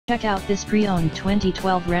Check out this pre-owned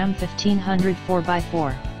 2012 Ram 1500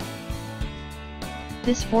 4x4.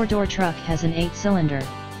 This 4-door truck has an 8-cylinder,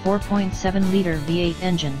 4.7-liter V8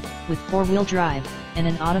 engine, with 4-wheel drive, and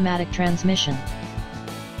an automatic transmission.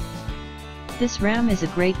 This Ram is a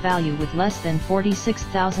great value with less than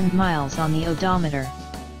 46,000 miles on the odometer.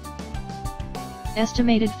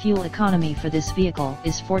 Estimated fuel economy for this vehicle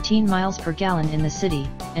is 14 miles per gallon in the city,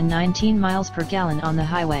 and 19 miles per gallon on the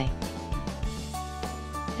highway.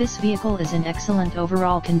 This vehicle is in excellent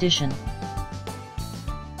overall condition.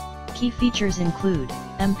 Key features include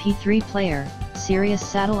MP3 player, Sirius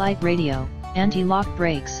satellite radio, anti-lock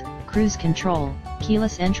brakes, cruise control,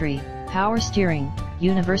 keyless entry, power steering,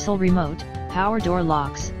 universal remote, power door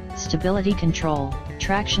locks, stability control,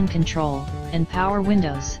 traction control, and power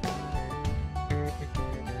windows.